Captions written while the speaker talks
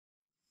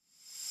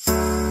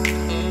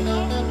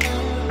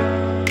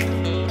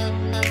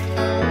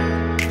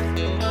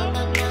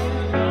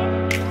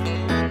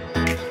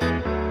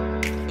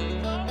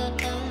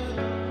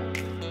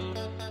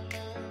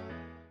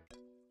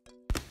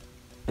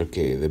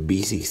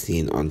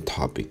B16 on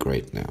topic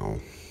right now.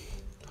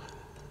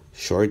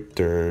 Short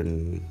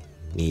turn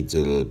needs a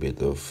little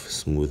bit of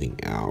smoothing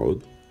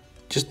out,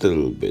 just a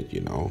little bit,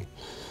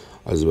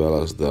 as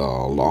well as the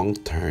long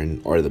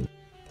turn or the.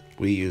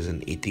 We use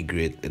an 80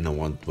 grit and a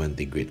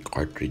 120 grit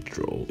cartridge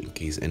roll in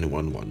case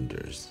anyone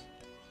wonders.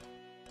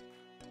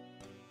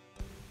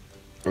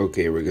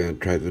 Okay, we're gonna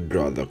try to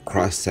draw the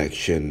cross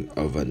section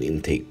of an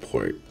intake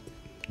port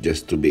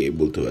just to be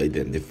able to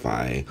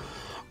identify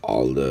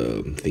all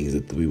the things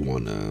that we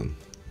wanna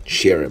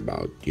share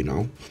about,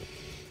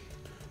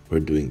 We're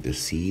doing the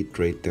seat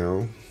right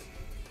now.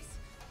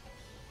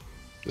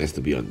 It has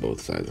to be on both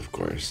sides, of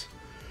course.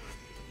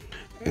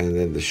 And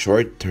then the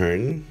short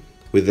turn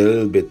with a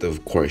little bit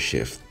of core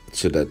shift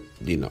so that,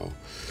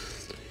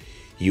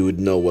 you would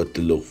know what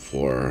to look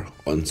for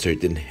on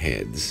certain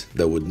heads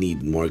that would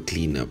need more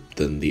cleanup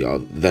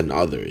than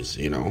others,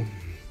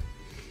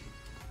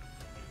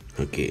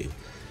 Okay,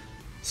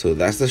 so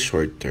that's the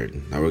short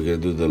turn. Now we're gonna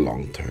do the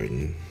long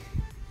turn,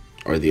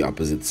 or the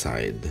opposite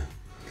side,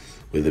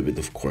 with a bit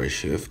of core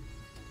shift.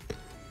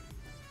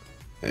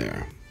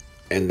 There.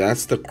 And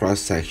that's the cross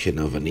section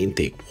of an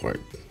intake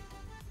port.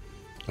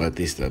 Or at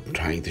least I'm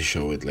trying to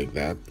show it like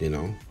that,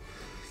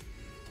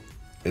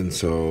 And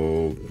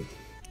so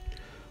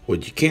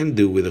what you can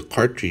do with a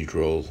cartridge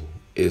roll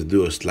is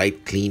do a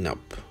slight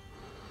cleanup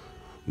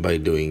by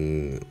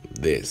doing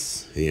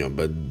this,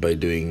 but by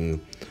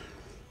doing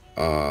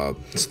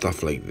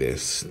stuff like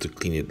this to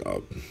clean it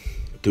up,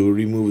 to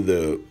remove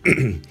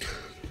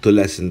to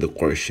lessen the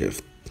core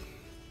shift.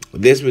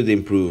 This would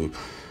improve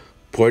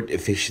port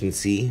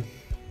efficiency,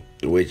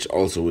 which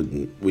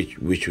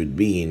would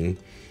mean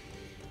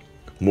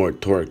more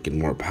torque and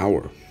more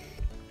power.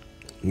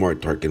 More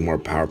torque and more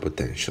power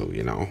potential,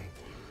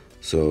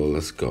 So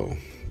let's go.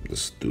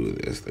 Let's do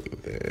this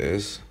like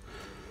this.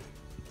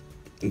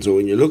 And so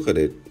when you look at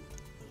it,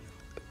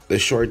 the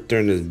short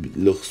turn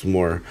looks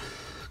more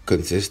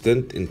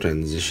consistent in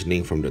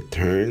transitioning from the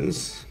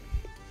turns.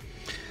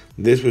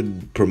 This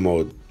would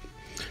promote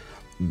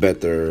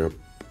better,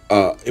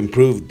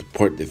 improved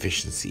port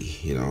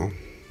efficiency,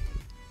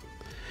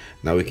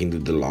 Now we can do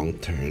the long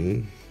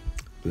turn.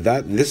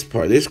 This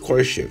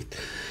core shift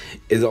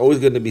is always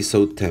going to be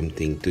so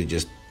tempting to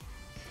just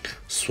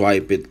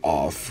swipe it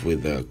off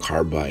with a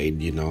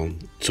carbide,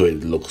 so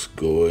it looks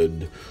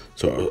good,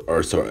 so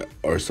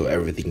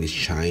everything is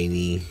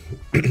shiny.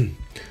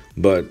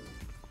 But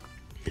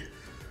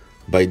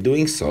by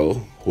doing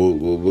so,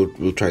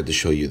 we'll try to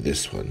show you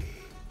this one.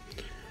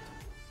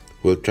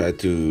 We'll try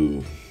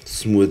to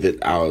smooth it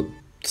out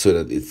so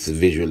that it's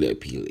visually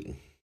appealing.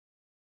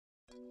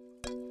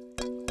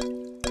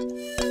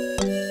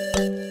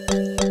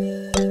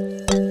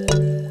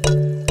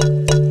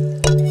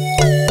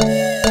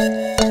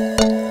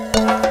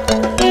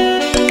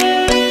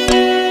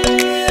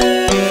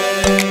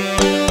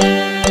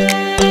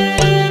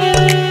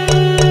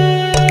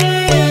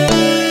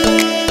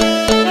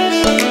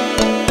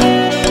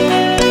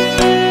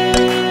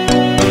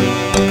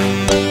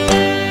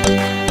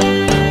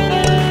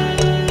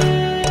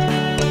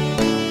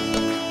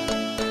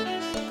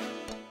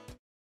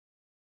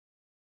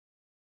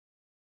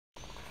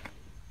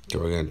 So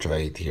we're going to try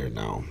it here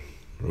now.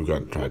 We're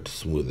going to try to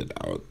smooth it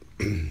out.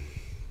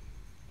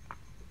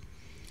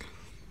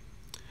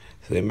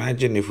 So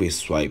imagine if we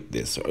swipe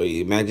this, or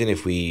imagine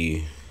if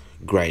we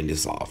grind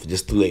this off,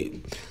 just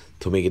to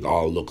make it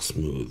all look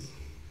smooth.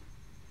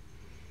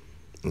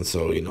 And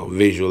so,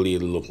 visually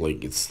it'll look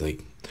like it's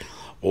like,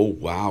 oh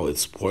wow,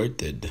 it's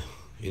ported.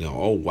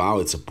 Oh wow,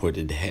 it's a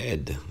ported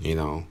head,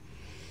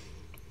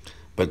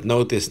 But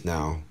notice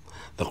now,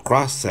 the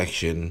cross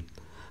section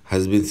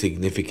has been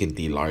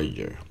significantly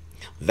larger.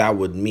 That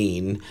would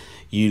mean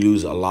you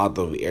lose a lot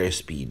of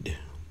airspeed.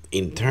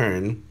 In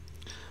turn,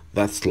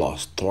 that's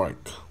lost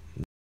torque.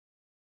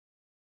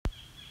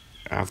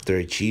 After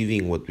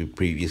achieving what we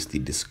previously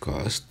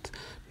discussed,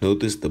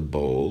 notice the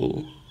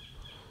bowl,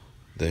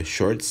 the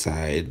short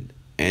side,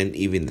 and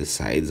even the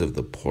sides of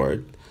the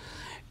port.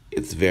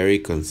 It's very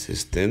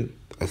consistent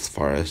as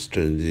far as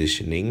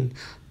transitioning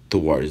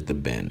towards the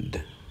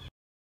bend.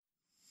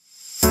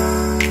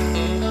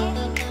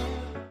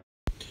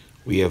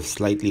 We have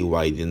slightly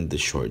widened the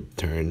short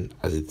turn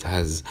as it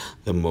has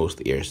the most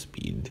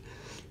airspeed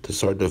to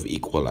sort of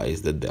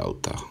equalize the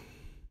delta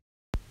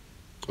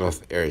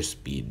of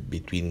airspeed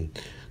between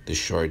the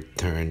short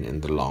turn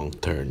and the long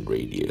turn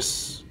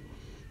radius.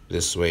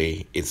 This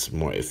way, it's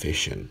more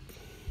efficient.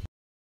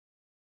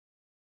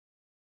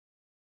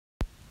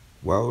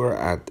 While we're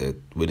at it,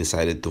 we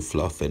decided to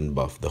fluff and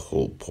buff the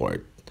whole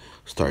port,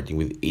 starting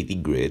with 80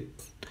 grit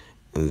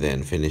and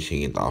then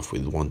finishing it off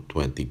with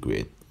 120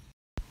 grit.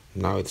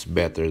 Now it's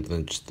better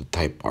than just the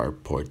Type R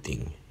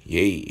porting.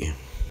 Yay!